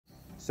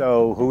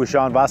So who is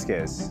Shaun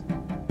Vasquez?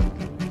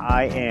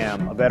 I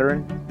am a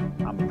veteran,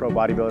 I'm a pro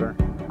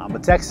bodybuilder, I'm a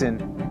Texan,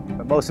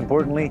 but most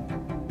importantly,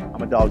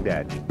 I'm a dog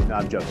dad. No,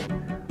 I'm joking.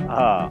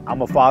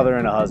 I'm a father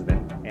and a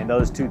husband, and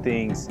those two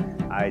things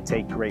I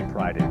take great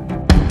pride in.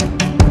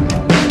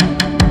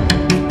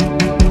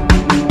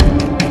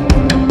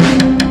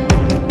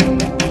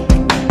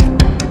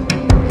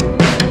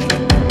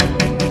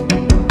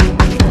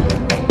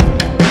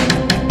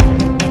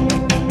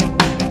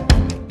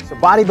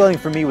 Bodybuilding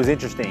for me was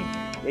interesting.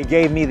 It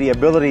gave me the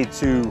ability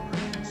to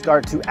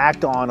start to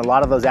act on a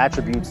lot of those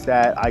attributes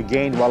that I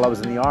gained while I was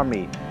in the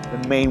Army.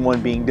 The main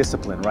one being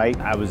discipline, right?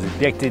 I was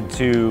addicted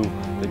to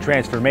the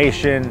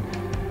transformation.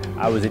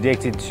 I was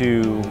addicted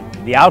to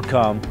the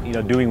outcome, you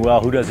know, doing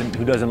well. Who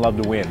doesn't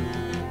love to win?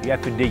 You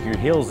have to dig your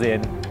heels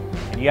in,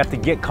 and you have to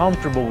get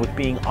comfortable with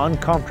being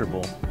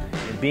uncomfortable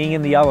and being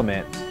in the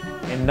element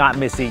and not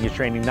missing your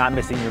training, not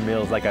missing your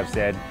meals, like I've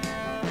said,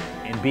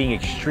 and being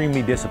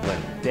extremely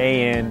disciplined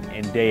day in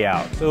and day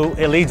out. So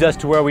it leads us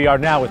to where we are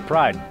now with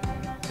Pride.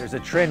 There's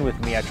a trend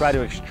with me. I try to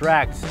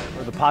extract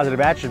the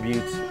positive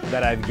attributes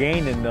that I've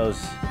gained in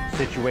those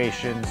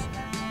situations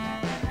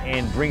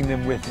and bring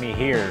them with me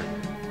here,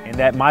 and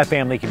that my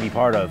family can be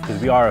part of,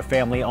 because we are a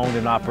family-owned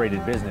and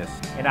operated business.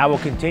 And I will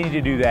continue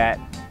to do that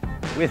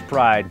with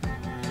Pride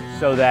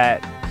so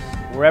that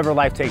wherever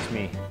life takes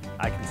me,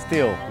 I can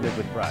still live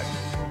with pride.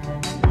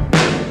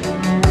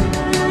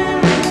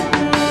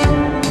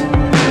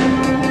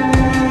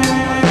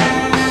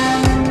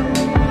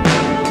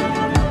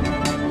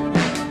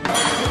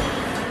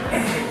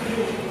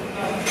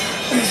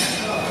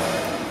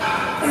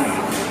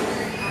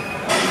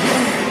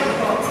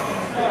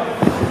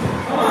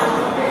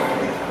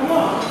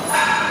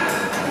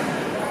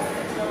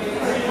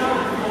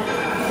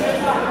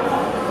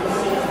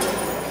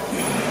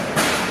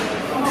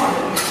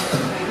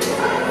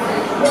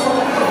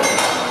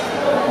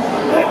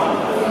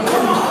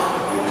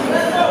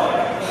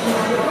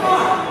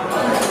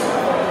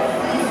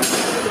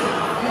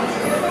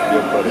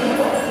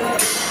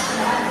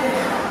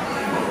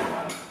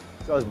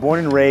 So I was born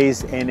and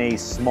raised in a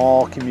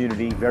small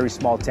community, very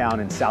small town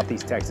in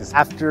Southeast Texas.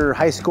 After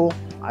high school,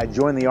 I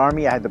joined the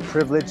Army. I had the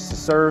privilege to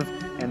serve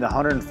in the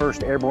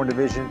 101st Airborne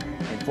Division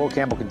in Fort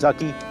Campbell,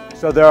 Kentucky.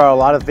 So there are a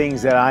lot of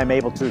things that I'm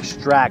able to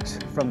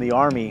extract from the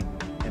Army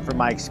and from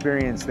my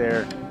experience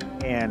there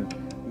and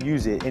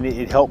use it. And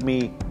it helped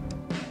me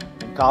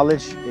in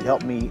college, it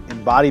helped me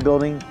in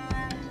bodybuilding,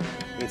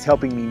 it's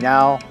helping me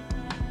now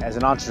as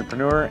an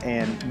entrepreneur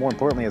and more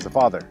importantly as a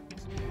father.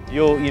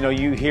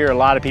 You hear a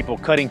lot of people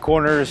cutting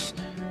corners,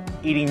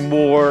 eating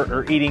more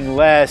or eating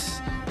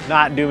less,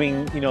 not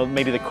doing,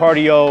 maybe the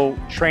cardio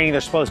training they're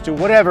supposed to,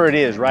 whatever it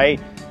is,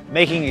 right?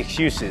 Making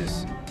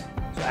excuses.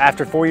 So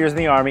after 4 years in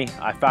the Army,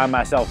 I found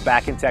myself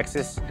back in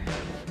Texas,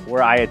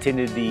 where I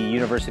attended the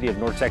University of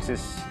North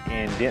Texas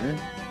in Denton.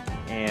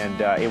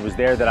 And it was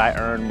there that I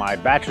earned my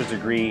bachelor's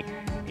degree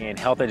in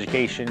health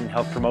education,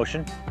 health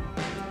promotion.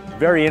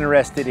 Very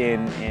interested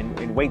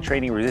in weight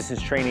training,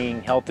 resistance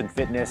training, health and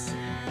fitness,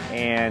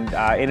 and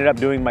I ended up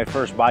doing my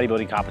first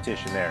bodybuilding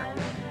competition there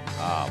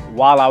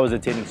while I was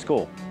attending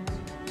school,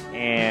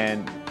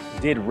 and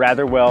did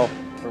rather well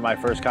for my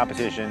first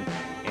competition,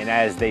 and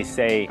as they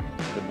say,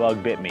 the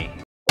bug bit me.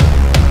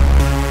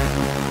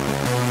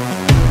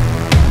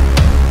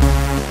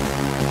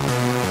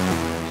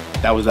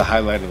 That was the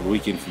highlight of the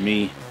weekend for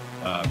me,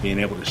 being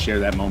able to share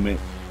that moment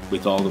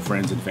with all the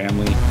friends and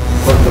family.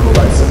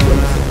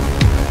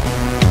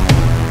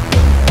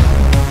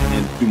 And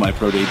then do my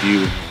pro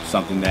debut,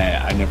 something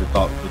that I never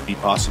thought would be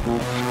possible.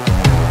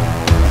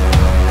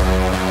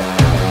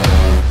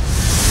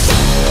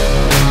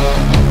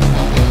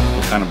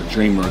 What kind of a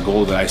dream or a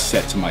goal that I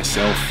set to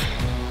myself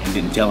and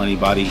didn't tell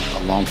anybody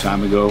a long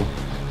time ago,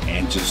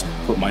 and just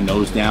put my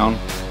nose down,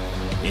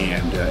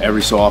 and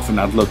every so often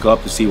I'd look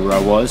up to see where I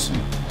was.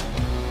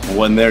 I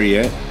wasn't there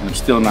yet, and I'm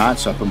still not,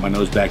 so I put my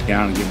nose back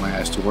down and get my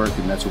ass to work,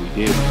 and that's what we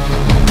did.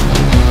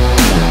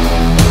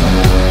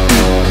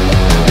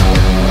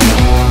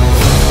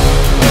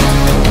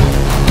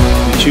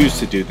 We choose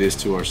to do this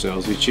to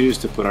ourselves. We choose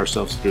to put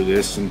ourselves through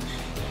this, and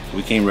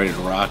we came ready to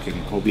rock, and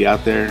we'll be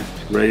out there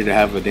ready to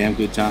have a damn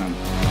good time.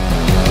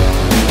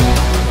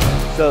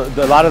 So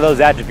a lot of those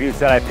attributes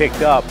that I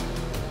picked up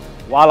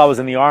while I was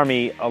in the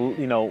Army,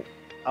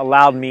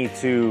 allowed me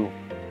to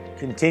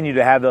continue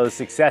to have those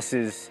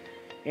successes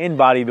in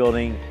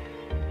bodybuilding,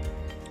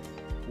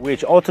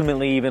 which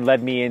ultimately even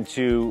led me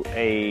into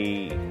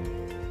a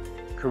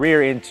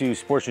career into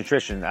sports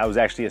nutrition. I was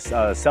actually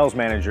a sales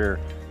manager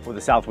for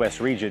the Southwest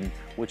region,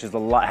 which has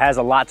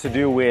a lot to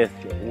do with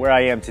where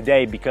I am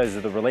today because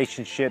of the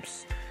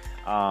relationships,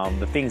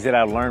 the things that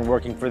I learned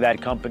working for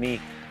that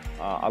company.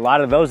 A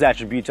lot of those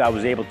attributes I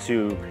was able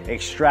to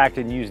extract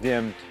and use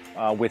them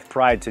with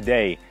pride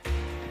today.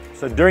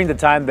 So during the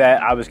time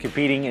that I was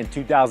competing in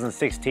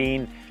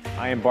 2016,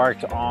 I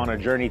embarked on a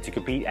journey to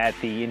compete at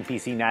the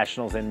NPC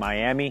Nationals in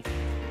Miami,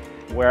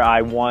 where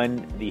I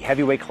won the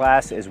heavyweight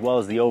class as well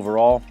as the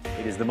overall.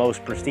 It is the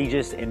most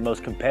prestigious and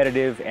most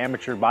competitive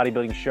amateur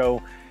bodybuilding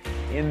show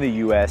in the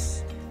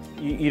US,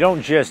 you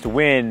don't just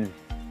win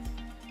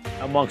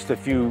amongst a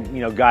few,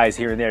 guys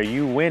here and there.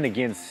 You win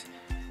against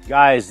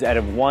guys that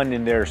have won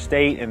in their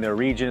state, in their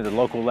region, at the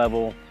local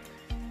level.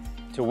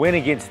 To win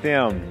against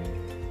them,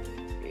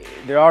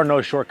 there are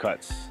no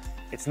shortcuts.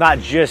 It's not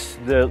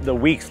just the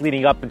weeks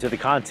leading up into the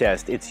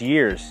contest, it's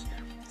years.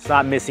 It's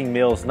not missing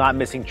meals, not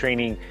missing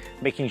training,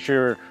 making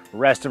sure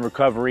rest and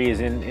recovery is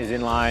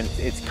in line.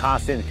 It's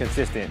constant and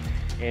consistent.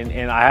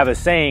 And I have a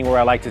saying where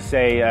I like to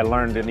say, I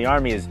learned in the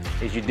Army, is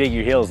you dig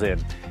your heels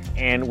in.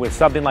 And with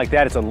something like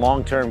that, it's a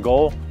long-term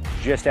goal.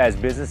 Just as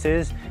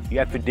businesses, you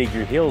have to dig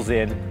your heels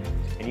in,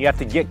 and you have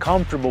to get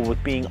comfortable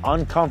with being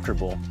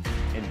uncomfortable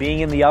and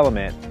being in the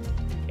element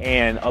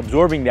and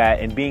absorbing that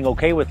and being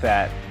okay with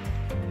that,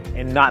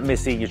 and not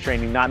missing your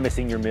training, not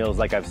missing your meals,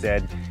 like I've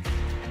said,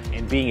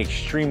 and being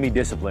extremely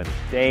disciplined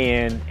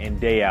day in and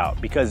day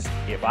out. Because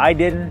if I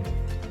didn't,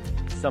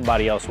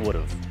 somebody else would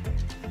have.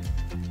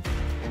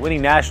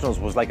 Winning nationals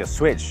was like a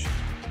switch.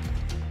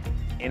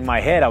 In my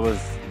head,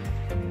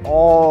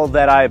 all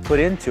that I put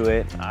into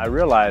it, I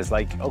realized,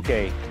 like,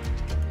 okay,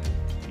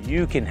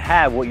 you can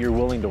have what you're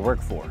willing to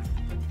work for.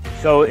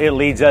 So it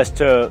leads us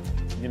to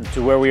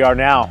where we are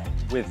now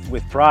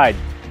with Pride.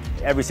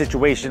 Every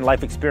situation,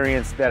 life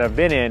experience that I've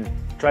been in,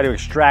 try to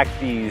extract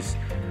these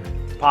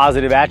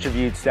positive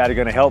attributes that are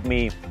going to help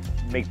me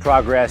make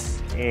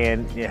progress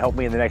and help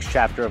me in the next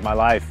chapter of my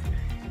life.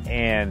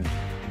 And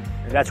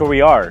that's where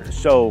we are.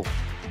 So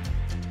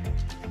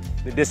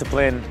the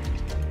discipline,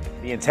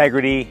 the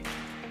integrity,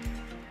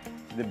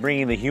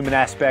 bringing the human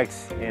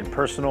aspects and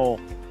personal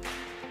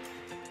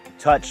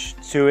touch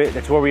to it,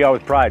 that's where we are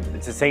with Pride.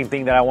 It's the same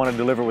thing that I want to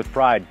deliver with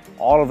Pride.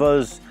 All of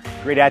those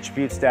great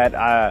attributes that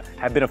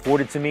have been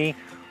afforded to me,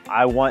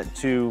 I want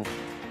to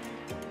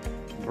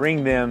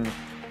bring them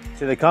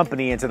to the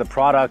company and to the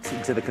products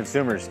and to the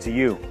consumers, to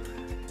you.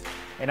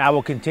 And I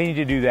will continue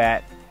to do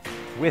that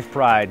with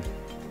Pride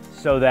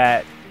so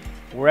that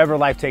wherever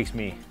life takes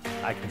me,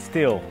 I can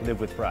still live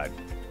with pride.